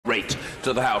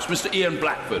to the House. Mr Ian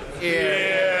Blackford.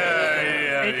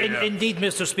 Indeed,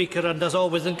 Mr Speaker, and as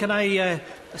always, and can I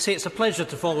say it's a pleasure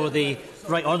to follow the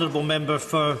right honourable member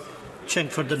for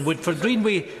Chingford and Woodford Green.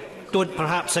 We don't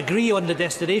perhaps agree on the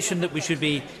destination that we should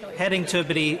be heading to,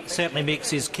 but he certainly makes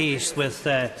his case with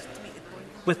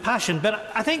passion.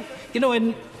 But I think,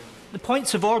 in the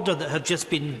points of order that have just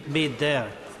been made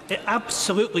there, it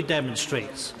absolutely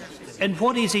demonstrates in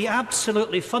what is an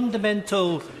absolutely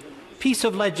fundamental piece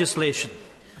of legislation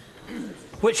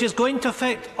which is going to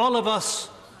affect all of us,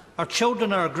 our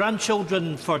children, our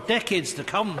grandchildren, for decades to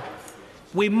come.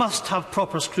 We must have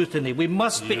proper scrutiny. We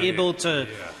must be able to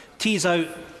tease out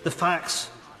the facts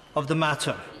of the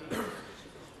matter.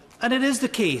 And it is the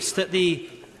case that the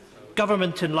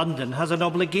government in London has an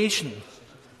obligation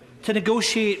to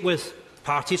negotiate with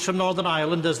parties from Northern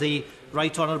Ireland, as the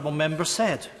right honourable member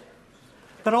said,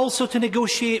 but also to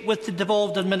negotiate with the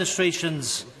devolved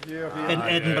administrations in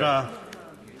Edinburgh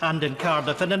and in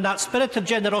Cardiff. And in that spirit of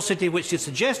generosity which is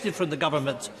suggested from the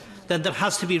government, then there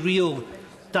has to be real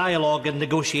dialogue and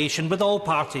negotiation with all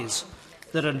parties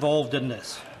that are involved in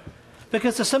this.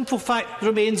 Because the simple fact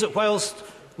remains that whilst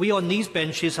we on these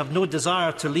benches have no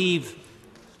desire to leave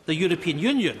the European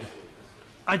Union,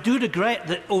 I do regret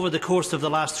that over the course of the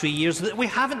last 3 years that we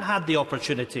haven't had the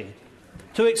opportunity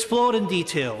to explore in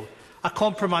detail a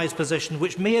compromise position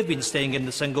which may have been staying in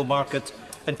the single market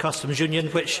and customs union,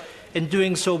 which in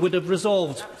doing so would have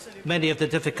resolved many of the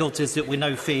difficulties that we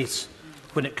now face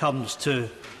when it comes to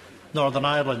Northern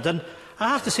Ireland. And I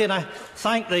have to say, and I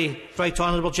thank the right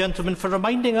honourable gentleman for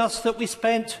reminding us that we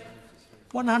spent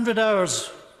 100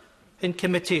 hours in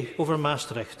committee over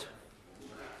Maastricht.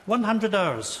 100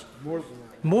 hours.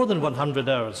 More than 100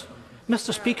 hours.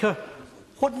 Mr Speaker,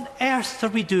 what on earth are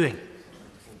we doing?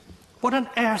 What on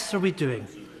earth are we doing?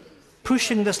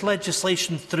 Pushing this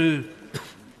legislation through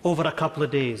over a couple of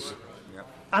days.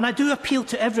 And I do appeal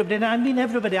to everybody, and I mean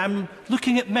everybody. I'm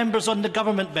looking at members on the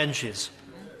government benches.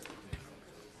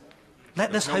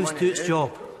 Let this House do its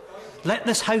job. Let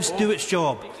this House do its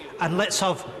job, and let's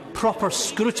have proper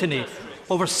scrutiny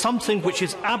over something which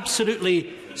is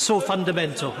absolutely so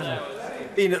fundamental.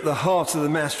 Being at the heart of the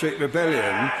Maastricht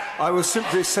Rebellion, I will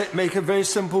simply make a very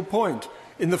simple point.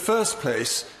 In the first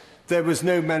place, there was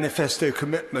no manifesto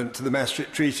commitment to the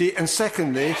Maastricht Treaty, and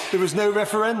secondly, there was no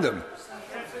referendum.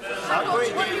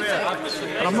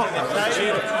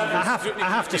 I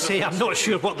have to say, I'm not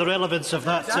sure what the relevance of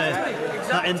that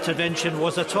intervention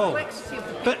was at all.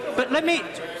 But let me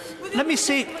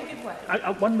say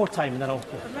one more time, and then I'll.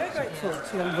 I'm very grateful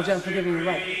to the honourable gentleman for giving me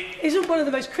right. Isn't one of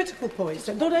the most critical points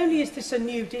that not only is this a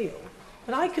new deal,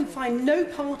 but I can find no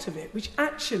part of it which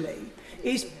actually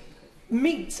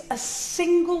meets a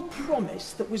single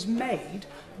promise that was made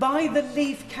by the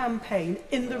Leave campaign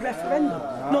in the referendum.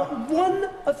 Not one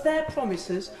of their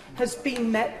promises has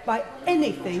been met by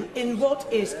anything in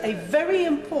what is a very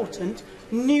important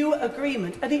new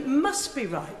agreement. And it must be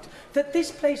right that this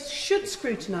place should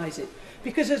scrutinise it.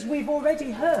 Because as we've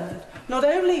already heard, not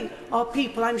only are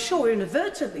people, I'm sure,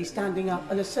 inadvertently standing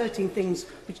up and asserting things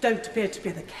which don't appear to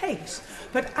be the case,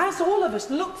 but as all of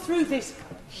us look through this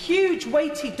huge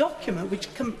weighty document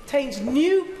which contains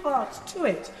new parts to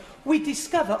it, we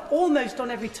discover almost on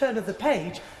every turn of the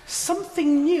page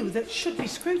something new that should be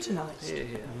scrutinised.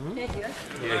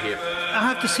 I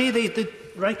have to say the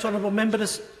right honourable member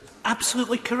is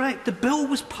absolutely correct. The bill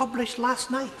was published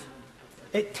last night.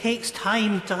 It takes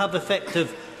time to have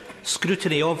effective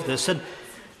scrutiny of this. And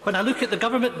when I look at the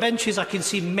government benches, I can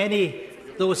see many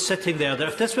those sitting there that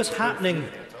if this was happening,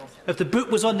 if the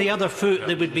boot was on the other foot,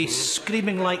 they would be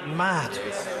screaming like mad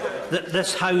that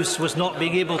this House was not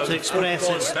being able to express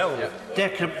its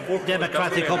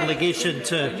democratic obligation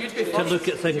to look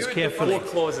at things carefully.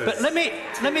 But let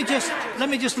me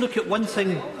just look at one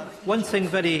thing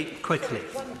very quickly.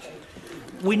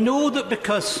 We know that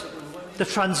because the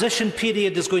transition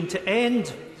period is going to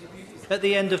end at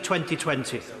the end of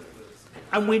 2020.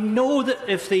 And we know that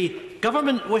if the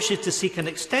government wishes to seek an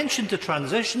extension to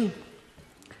transition,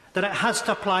 that it has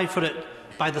to apply for it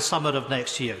by the summer of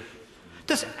next year.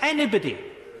 Does anybody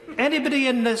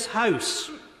in this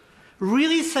House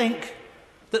really think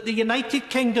that the United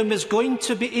Kingdom is going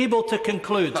to be able to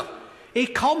conclude a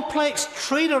complex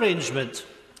trade arrangement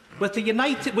with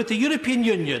the European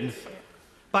Union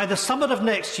by the summer of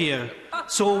next year,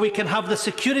 so we can have the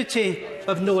security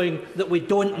of knowing that we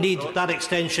don't need that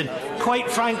extension?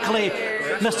 Quite frankly,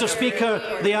 Mr Speaker,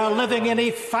 they are living in a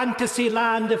fantasy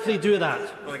land if they do that.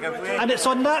 And it's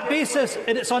on that basis,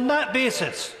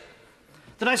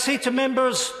 that I say to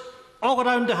members all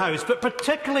around the House, but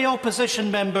particularly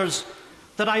opposition members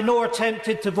that I know are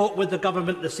tempted to vote with the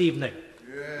government this evening.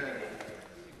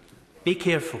 be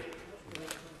careful.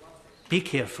 Be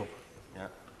careful.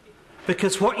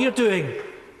 Because what you're doing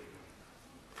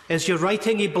is you're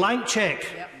writing a blank cheque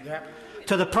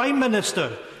to the Prime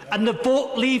Minister and the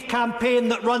Vote Leave campaign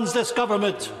that runs this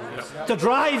government to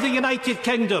drive the United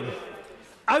Kingdom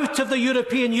out of the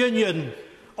European Union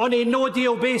on a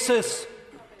no-deal basis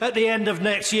at the end of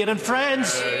next year. And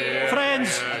friends,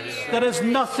 there is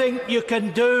nothing you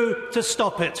can do to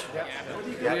stop it.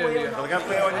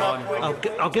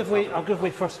 I'll give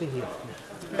way firstly here.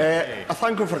 I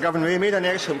thank him for giving way. He made an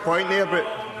excellent point there, but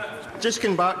just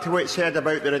going back to what he said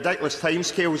about the ridiculous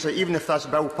timescales, that even if this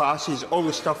bill passes, all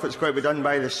the stuff that's going to be done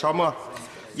by the summer.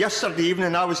 Yesterday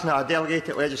evening, I was in a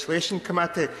delegated legislation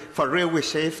committee for railway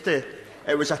safety.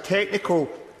 It was a technical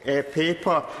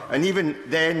paper, and even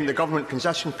then the government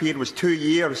transition period was 2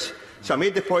 years. So I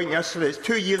made the point yesterday, it's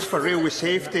 2 years for railway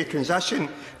safety transition,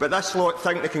 but this lot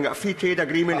think they can get a free trade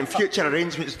agreement and future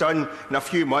arrangements done in a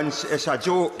few months. It's a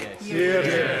joke.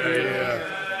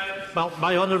 Well,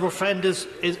 my honourable friend is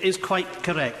quite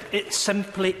correct. It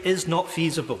simply is not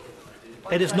feasible.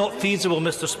 It is not feasible,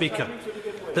 Mr Speaker,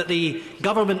 that the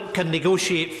government can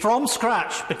negotiate from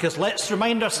scratch, because let's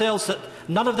remind ourselves that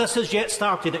none of this has yet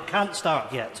started. It can't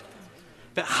start yet.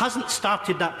 But it hasn't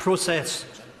started that process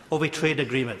of a trade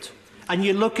agreement. And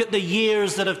you look at the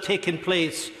years that have taken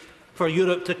place for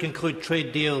Europe to conclude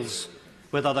trade deals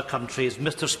with other countries.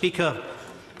 Mr Speaker,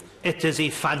 it is a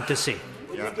fantasy.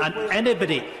 And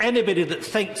anybody that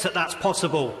thinks that that's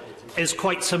possible is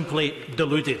quite simply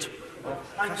deluded.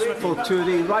 Thanks to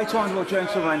the right honourable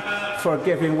gentleman for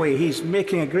giving way. He's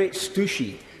making a great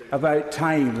stooshy about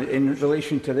time in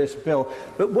relation to this bill.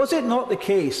 But was it not the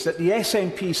case that the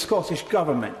SNP Scottish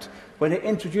Government, when it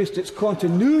introduced its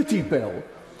continuity bill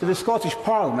to the Scottish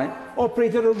Parliament,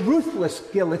 operated a ruthless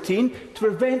guillotine to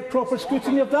prevent proper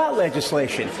scrutiny of that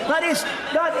legislation? That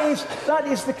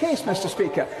is the case, Mr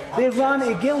Speaker. They ran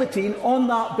a guillotine on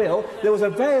that bill. There was a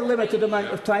very limited amount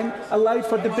of time allowed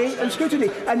for debate and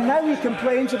scrutiny, and now he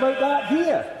complains about that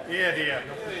here.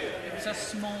 It's a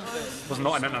small bill. It was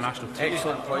not an international team.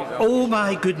 Excellent point. Oh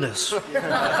my goodness.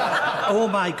 Oh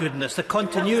my goodness. The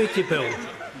continuity bill,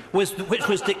 which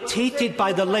was dictated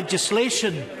by the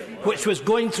legislation which was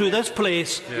going through this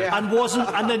place and wasn't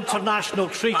an international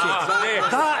treaty.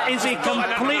 That is a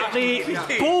completely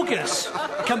bogus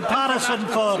comparison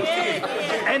for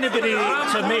anybody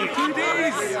to make.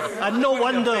 And no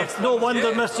wonder,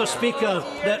 Mr Speaker,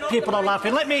 that people are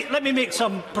laughing. Let me make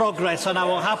some progress, and I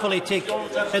will happily take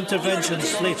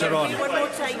interventions later on.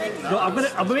 No, I'm going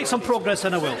to make some progress,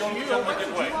 and I will.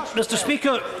 Mr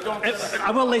Speaker,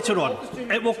 I will later on.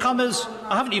 It will come as...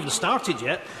 I haven't even started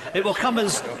yet. It will come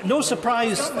as no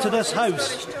surprise to this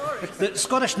House that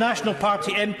Scottish National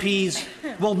Party MPs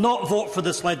will not vote for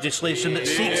this legislation that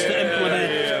seeks to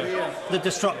implement the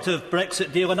destructive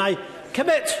Brexit deal. And I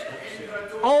commit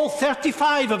all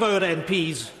 35 of our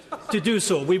MPs to do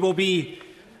so. We will be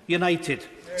united.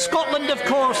 Scotland, of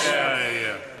course,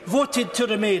 voted to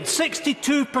remain.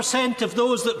 62% of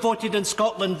those that voted in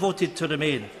Scotland voted to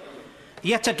remain.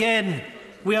 Yet again,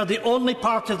 we are the only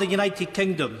part of the United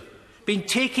Kingdom being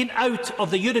taken out of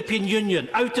the European Union,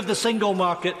 out of the single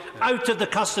market, out of the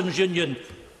customs union,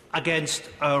 against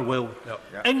our will.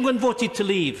 England voted to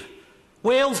leave,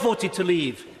 Wales voted to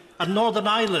leave, and Northern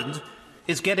Ireland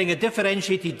is getting a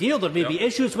differentiated deal. There may be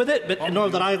issues with it, but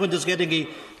Northern Ireland is getting a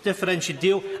differentiated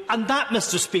deal. And that,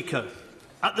 Mr Speaker,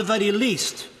 at the very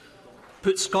least,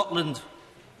 puts Scotland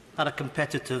at a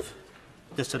competitive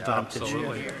disadvantage.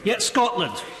 Yet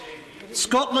Scotland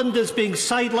is being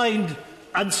sidelined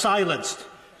and silenced.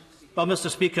 Well, Mr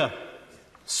Speaker,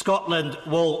 Scotland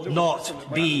will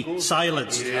not be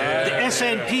silenced. The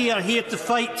SNP are here to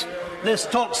fight this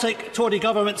toxic Tory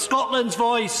government. Scotland's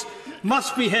voice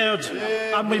must be heard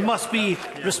and we must be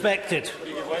respected.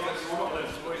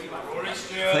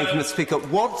 Thank you, Mr Speaker.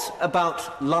 What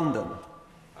about London?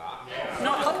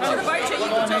 Not talk about it. You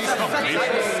can talk about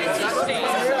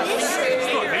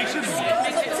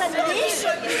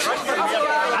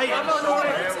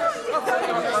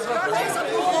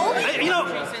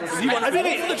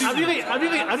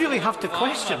I really have to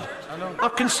question, are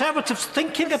Conservatives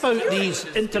thinking about these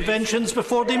interventions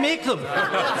before they make them?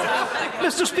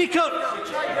 Mr Speaker,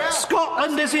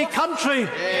 Scotland is a country,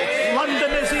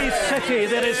 London is a city.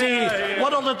 There is a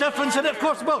world of difference, and of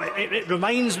course, well, it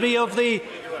reminds me of the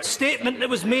statement that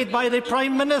was made by the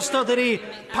Prime Minister that a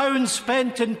pound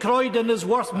spent in Croydon is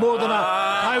worth more than a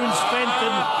pound spent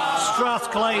in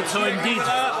Strathclyde. So indeed,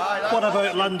 what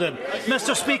about London?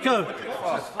 Mr Speaker,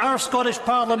 our Scottish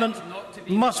Parliament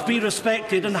must be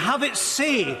respected and have its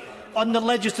say on the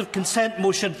legislative consent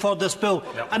motion for this bill.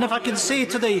 And if I can say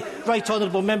to the right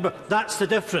honourable member, that's the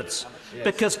difference,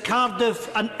 because Cardiff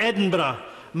and Edinburgh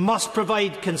must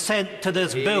provide consent to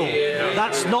this bill.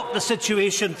 That's not the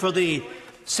situation for the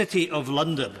City of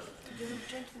London.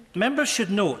 Members should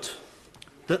note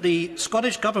that the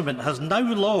Scottish Government has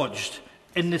now lodged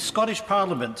in the Scottish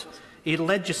Parliament a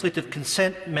legislative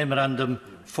consent memorandum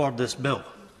for this bill.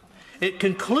 It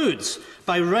concludes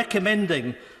by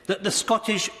recommending that the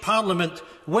Scottish Parliament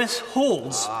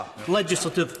withholds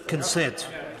legislative consent.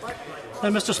 Now,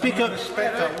 Mr. Speaker,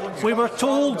 we were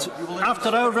told after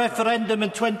our referendum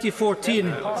in 2014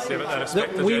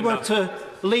 that we were to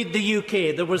lead the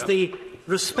UK. There was the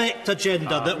respect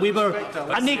agenda, that we were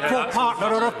an equal partner,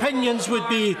 our opinions would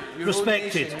be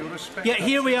respected. Yet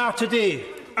here we are today,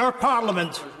 our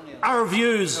Parliament, our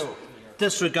views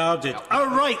disregarded, our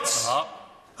rights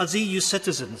as EU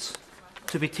citizens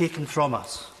to be taken from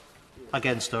us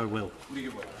against our will.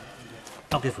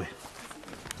 I'll give way.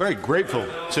 Very grateful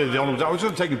to the Honourable. I was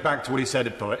going to take it back to what he said.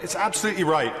 It's absolutely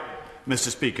right, Mr.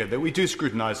 Speaker, that we do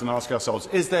scrutinise and ask ourselves,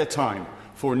 is there time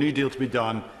for a new deal to be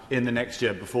done in the next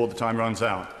year before the time runs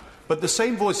out? But the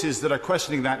same voices that are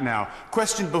questioning that now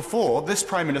questioned before this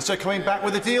Prime Minister coming back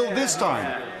with a deal this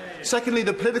time. Secondly,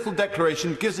 the political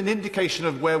declaration gives an indication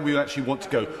of where we actually want to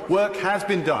go. Work has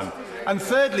been done. And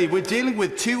thirdly, we're dealing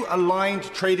with two aligned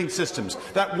trading systems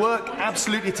that work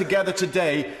absolutely together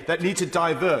today that need to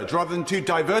diverge, rather than two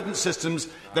divergent systems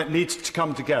that need to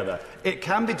come together. It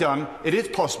can be done, it is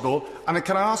possible, and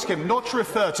can I ask him not to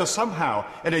refer to somehow,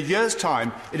 in a year's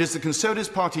time, it is the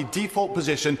Conservative Party default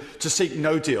position to seek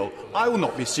no deal. I will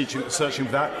not be searching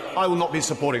for that. I will not be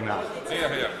supporting that.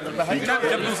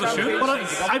 Well,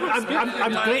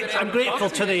 I'm grateful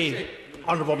to the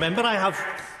honourable member. I have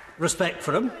respect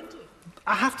for him.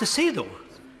 I have to say, though,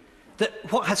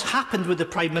 that what has happened with the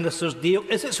Prime Minister's deal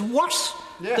is it's worse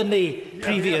than the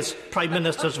previous Prime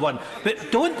Minister's one.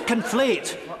 But don't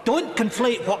conflate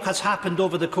what has happened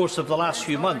over the course of the last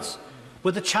few months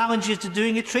with the challenges to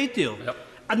doing a trade deal.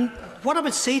 And what I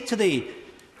would say to the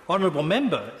honourable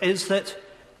member is that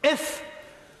if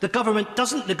the Government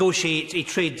doesn't negotiate a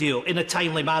trade deal in a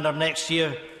timely manner next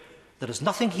year, there is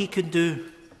nothing he can do,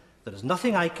 there is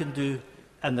nothing I can do,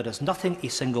 and there is nothing a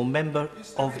single member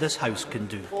of this House can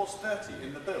do.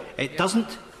 It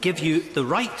doesn't give you the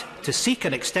right to seek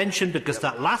an extension because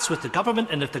that lasts with the Government,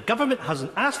 and if the Government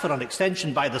hasn't asked for an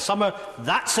extension by the summer,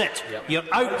 that's it.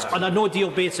 You're out on a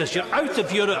no-deal basis. You're out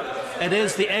of Europe. It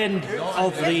is the end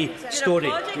of the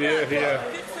story.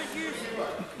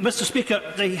 Mr. Speaker,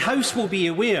 the House will be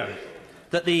aware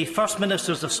that the First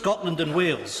Ministers of Scotland and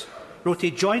Wales wrote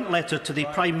a joint letter to the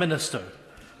Prime Minister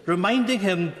reminding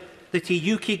him that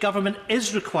a UK Government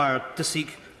is required to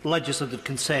seek legislative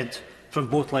consent from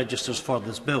both legislators for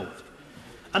this bill.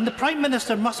 And the Prime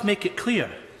Minister must make it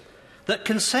clear that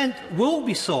consent will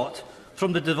be sought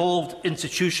from the devolved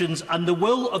institutions and the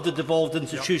will of the devolved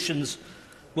institutions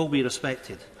will be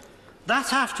respected.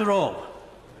 That, after all,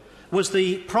 was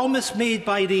the promise made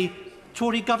by the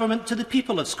Tory Government to the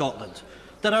people of Scotland,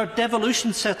 that our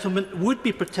devolution settlement would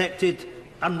be protected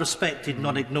and respected,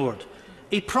 not ignored.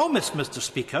 A promise, Mr.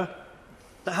 Speaker,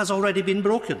 that has already been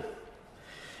broken.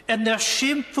 In their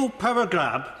shameful power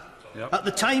grab at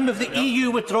the time of the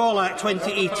EU Withdrawal Act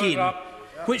 2018,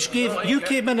 which gave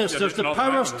UK ministers the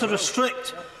powers to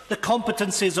restrict the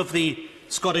competencies of the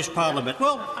Scottish Parliament.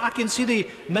 Well, I can see the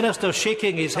minister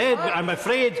shaking his head, but I'm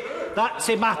afraid that's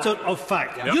a matter of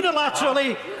fact.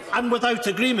 Unilaterally and without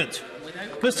agreement.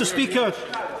 Mr. Speaker,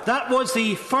 that was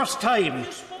the first time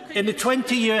in the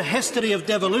 20-year history of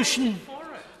devolution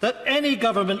that any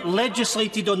government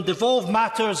legislated on devolved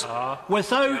matters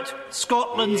without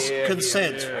Scotland's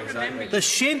consent. The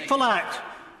shameful act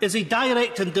is a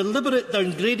direct and deliberate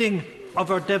downgrading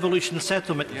of our devolution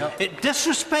settlement. It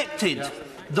disrespected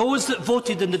those that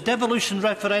voted in the devolution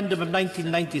referendum of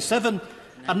 1997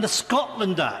 and the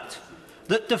Scotland Act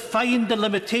that defined the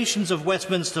limitations of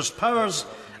Westminster's powers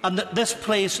and that this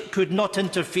place could not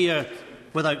interfere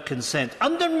without consent,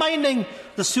 undermining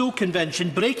the Sewell Convention,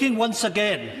 breaking once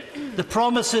again the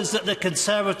promises that the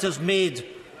Conservatives made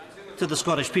to the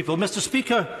Scottish people. Mr.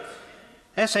 Speaker,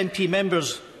 SNP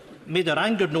members made their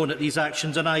anger known at these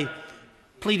actions, and I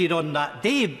pleaded on that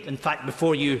day, in fact,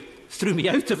 before you threw me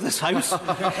out of this House, and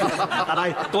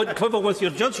I don't quibble with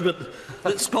your judgment,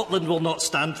 that Scotland will not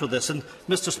stand for this, and,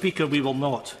 Mr. Speaker, we will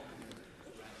not.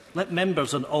 Let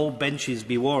members on all benches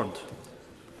be warned.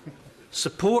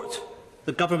 Support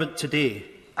the Government today,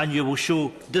 and you will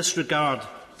show disregard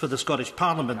for the Scottish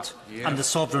Parliament and the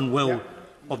sovereign will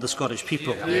of the Scottish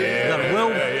people. There will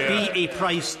be a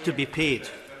price to be paid.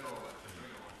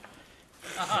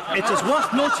 It is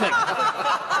worth noting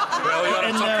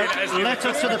in their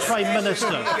letter to the Prime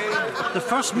Minister, the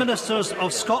First Ministers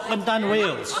of Scotland and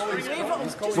Wales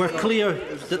were clear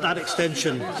that that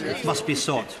extension must be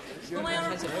sought.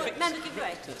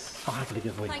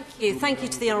 Thank you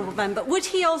to the honourable member. Would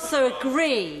he also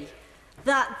agree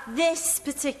that this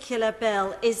particular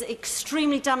bill is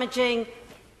extremely damaging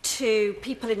to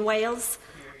people in Wales,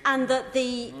 and that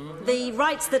the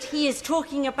rights that he is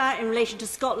talking about in relation to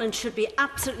Scotland should be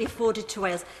absolutely afforded to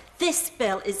Wales? This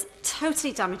bill is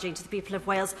totally damaging to the people of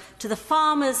Wales, to the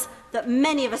farmers that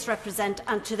many of us represent,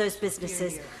 and to those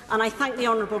businesses. And I thank the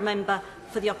honourable member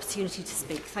for the opportunity to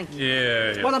speak. Thank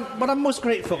you. Well, I'm most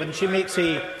grateful, and she makes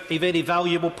a very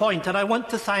valuable point. And I want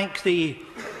to thank the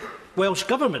Welsh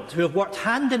Government, who have worked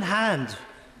hand in hand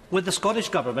with the Scottish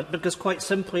Government, because quite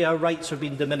simply our rights are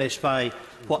being diminished by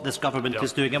what this Government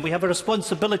is doing. And we have a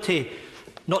responsibility,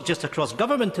 not just across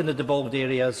government in the devolved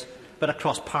areas, but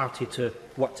across party, to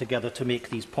work together to make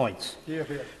these points.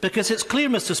 Because it's clear,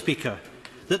 Mr Speaker,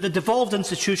 that the devolved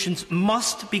institutions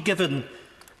must be given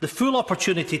the full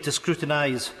opportunity to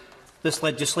scrutinise this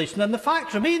legislation. And the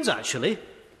fact remains, actually,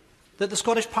 that the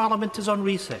Scottish Parliament is on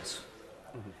recess.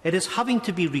 It is having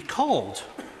to be recalled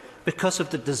because of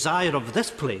the desire of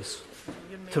this place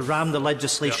to ram the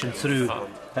legislation through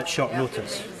at short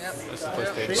notice.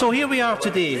 So here we are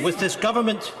today with this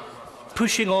government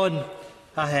pushing on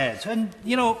ahead. And,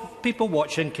 you know, people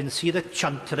watching can see the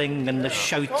chuntering and the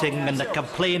shouting and the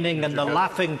complaining and the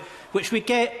laughing, which we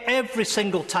get every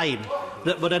single time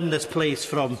that we're in this place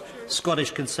from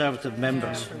Scottish Conservative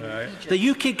members. The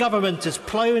UK Government is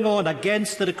ploughing on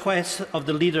against the requests of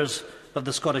the leaders of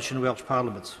the Scottish and Welsh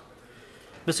Parliaments.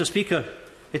 Mr Speaker,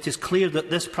 it is clear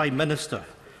that this Prime Minister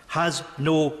has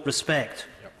no respect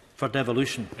for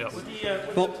devolution.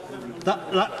 Well,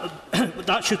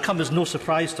 that should come as no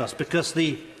surprise to us, because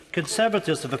the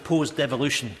Conservatives have opposed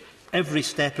devolution every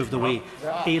step of the way.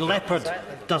 A leopard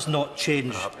does not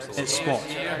change its spot.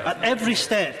 At every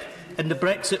step in the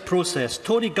Brexit process,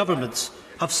 Tory governments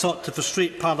have sought to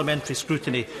frustrate parliamentary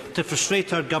scrutiny, to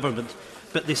frustrate our government,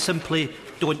 but they simply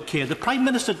don't care. The Prime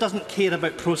Minister doesn't care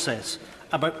about process,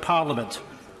 about Parliament,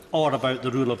 or about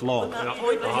the rule of law.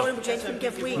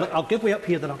 I'll give way up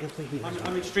here, then I'll give way here.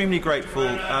 I'm extremely grateful.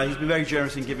 He's been very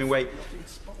generous in giving way.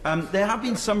 There have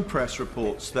been some press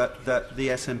reports that the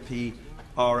SNP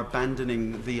are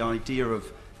abandoning the idea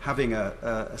of having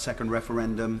a second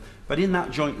referendum, but in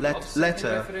that joint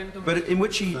letter, in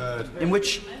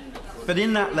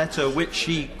that letter which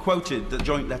he quoted, the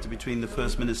joint letter between the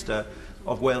First Minister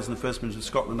of Wales and the First Minister of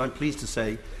Scotland, I'm pleased to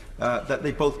say that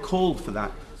they both called for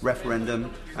that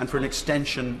referendum and for an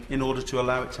extension in order to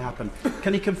allow it to happen.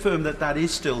 Can he confirm that that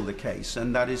is still the case,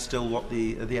 and that is still what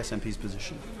the SNP's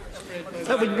position?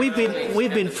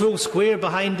 We've been full square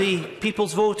behind the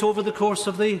people's vote over the course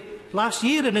of the last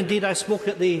year, and indeed I spoke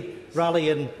at the rally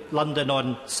in London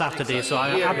on Saturday, so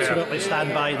I absolutely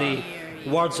stand by the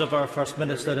words of our First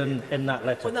Minister in that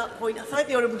letter. On that point, I thank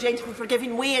the honourable gentleman for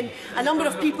giving way, and a number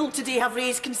of people today have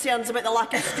raised concerns about the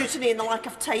lack of scrutiny and the lack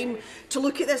of time to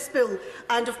look at this bill.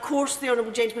 And of course the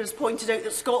honourable gentleman has pointed out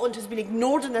that Scotland has been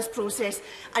ignored in this process,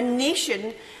 a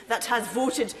nation that has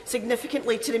voted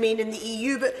significantly to remain in the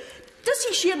EU. But does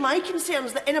he share my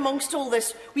concerns that in amongst all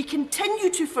this we continue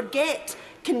to forget,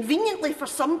 conveniently for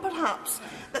some perhaps,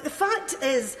 that the fact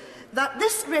is that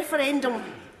this referendum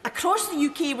across the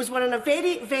UK was won on a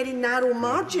very, very narrow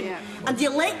margin, and the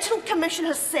Electoral Commission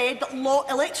has said that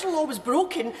electoral law was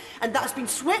broken, and that has been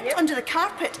swept under the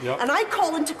carpet, and I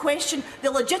call into question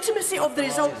the legitimacy of the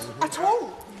result at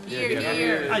all.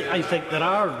 I think there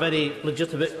are very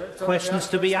legitimate questions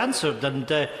to be answered, and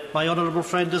my honourable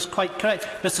friend is quite correct.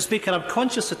 Mr Speaker, I'm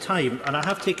conscious of time, and I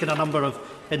have taken a number of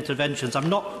interventions. I'm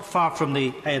not far from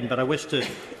the end, but I wish to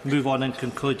move on and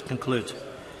conclude.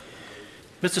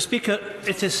 Mr Speaker,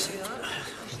 it is...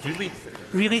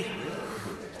 Really?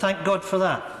 Thank God for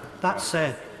that.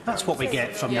 That's what we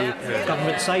get from the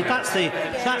government side. That's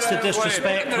the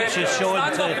disrespect which is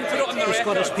shown to the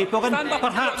Scottish people. And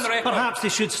perhaps they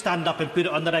should stand up and put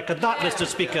it on the record. That, Mr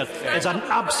Speaker, is an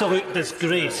absolute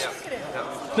disgrace.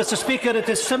 Mr Speaker, it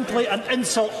is simply an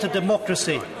insult to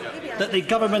democracy that the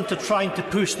government are trying to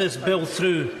push this bill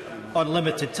through on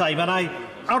limited time. And I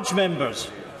urge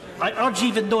members, I urge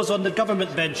even those on the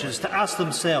government benches to ask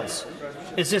themselves,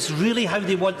 is this really how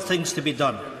they want things to be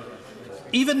done?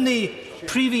 Even the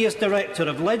previous Director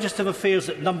of Legislative Affairs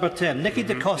at Number 10, Nicky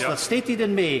de Costa, stated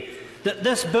in May that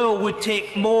this bill would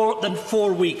take more than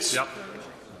 4 weeks.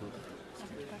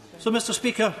 So, Mr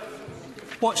Speaker,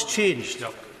 what's changed?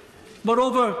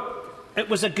 Moreover, it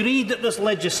was agreed that this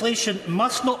legislation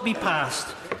must not be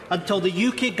passed until the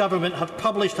UK Government have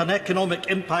published an economic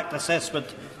impact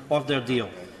assessment of their deal.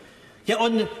 Yet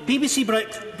on BBC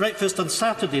Breakfast on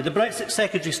Saturday, the Brexit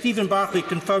Secretary Stephen Barclay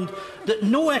confirmed that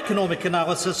no economic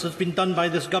analysis has been done by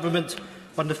this Government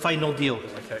on the final deal.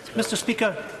 Mr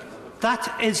Speaker,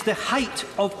 that is the height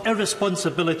of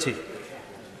irresponsibility.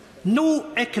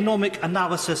 No economic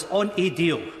analysis on a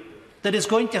deal that is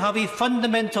going to have a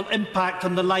fundamental impact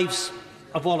on the lives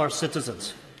of all our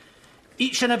citizens.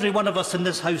 Each and every one of us in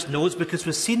this House knows, because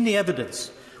we've seen the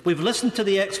evidence, we've listened to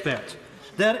the expert,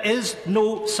 there is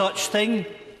no such thing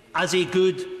as a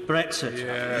good Brexit.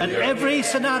 In every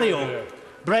scenario,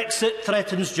 Brexit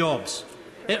threatens jobs.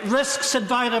 It risks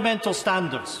environmental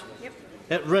standards.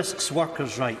 It risks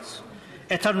workers' rights.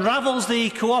 It unravels the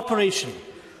cooperation,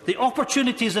 the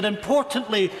opportunities, and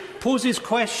importantly poses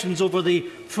questions over the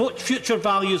future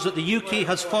values that the UK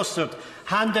has fostered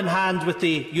hand in hand with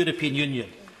the European Union.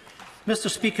 Mr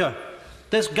Speaker,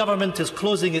 this Government is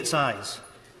closing its eyes.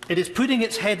 It is putting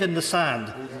its head in the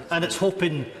sand and it's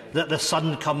hoping that the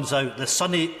sun comes out, the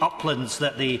sunny uplands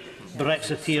that the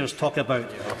Brexiteers talk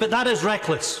about. But that is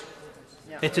reckless.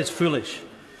 It is foolish.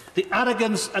 The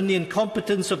arrogance and the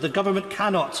incompetence of the Government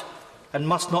cannot and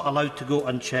must not allow to go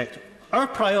unchecked. Our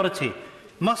priority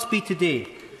must be today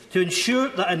to ensure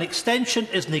that an extension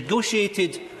is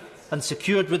negotiated and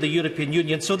secured with the European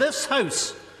Union, so this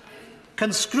House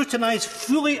can scrutinise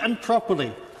fully and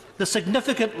properly the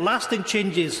significant lasting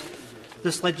changes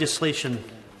this legislation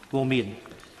will mean.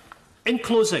 In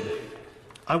closing,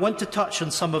 I want to touch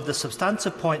on some of the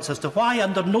substantive points as to why,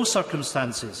 under no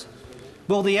circumstances,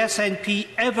 will the SNP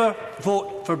ever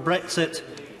vote for Brexit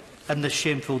and this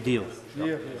shameful deal.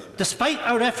 Despite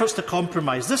our efforts to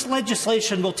compromise, this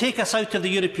legislation will take us out of the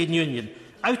European Union,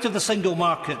 out of the single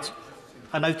market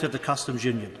and out of the customs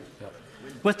union.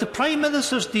 With the Prime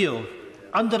Minister's deal,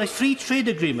 under a free trade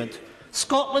agreement,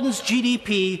 Scotland's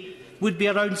GDP would be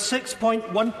around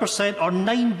 6.1% or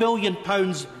 £9 billion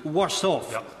worse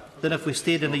off than if we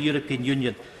stayed in the European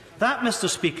Union. That, Mr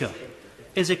Speaker,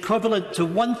 is equivalent to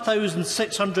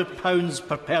 £1,600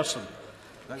 per person.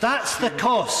 That's the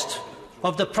cost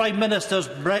of the Prime Minister's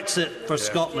Brexit for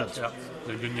Scotland.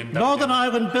 Northern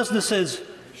Ireland businesses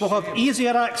will have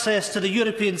easier access to the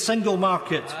European single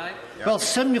market, while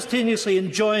simultaneously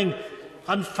enjoying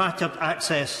unfettered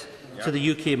access to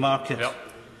the UK market.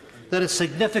 There is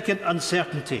significant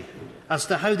uncertainty as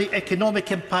to how the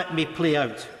economic impact may play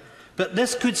out, but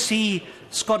this could see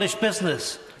Scottish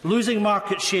business losing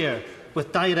market share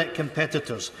with direct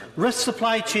competitors, risk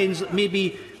supply chains that may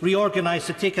be reorganised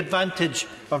to take advantage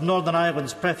of Northern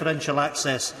Ireland's preferential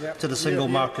access to the single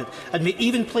market, and may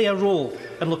even play a role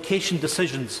in location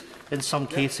decisions in some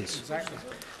cases.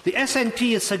 The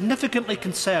SNP is significantly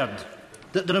concerned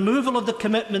that the removal of the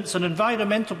commitments on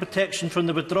environmental protection from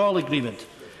the withdrawal agreement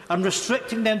and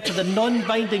restricting them to the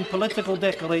non-binding political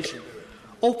declaration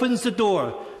opens the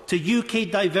door to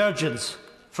UK divergence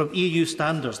from EU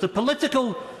standards. The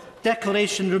political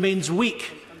declaration remains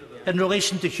weak in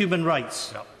relation to human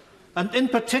rights, and in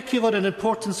particular in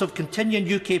importance of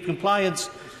continuing UK compliance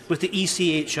with the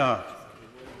ECHR.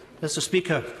 Mr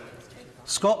Speaker,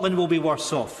 Scotland will be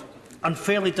worse off,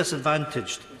 unfairly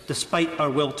disadvantaged, despite our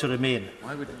will to remain.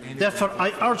 Therefore,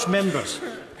 I urge members,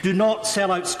 do not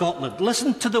sell out Scotland.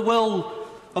 Listen to the will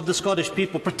of the Scottish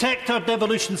people. Protect our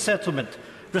devolution settlement.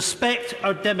 Respect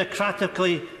our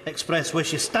democratically expressed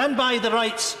wishes. Stand by the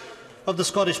rights of the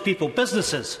Scottish people,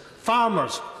 businesses,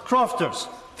 farmers, crofters,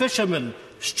 fishermen,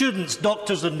 students,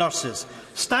 doctors and nurses.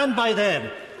 Stand by them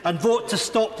and vote to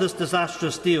stop this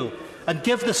disastrous deal and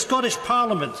give the Scottish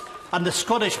Parliament and the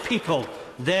Scottish people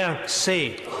their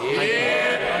say.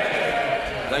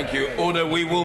 Thank you. Order. We will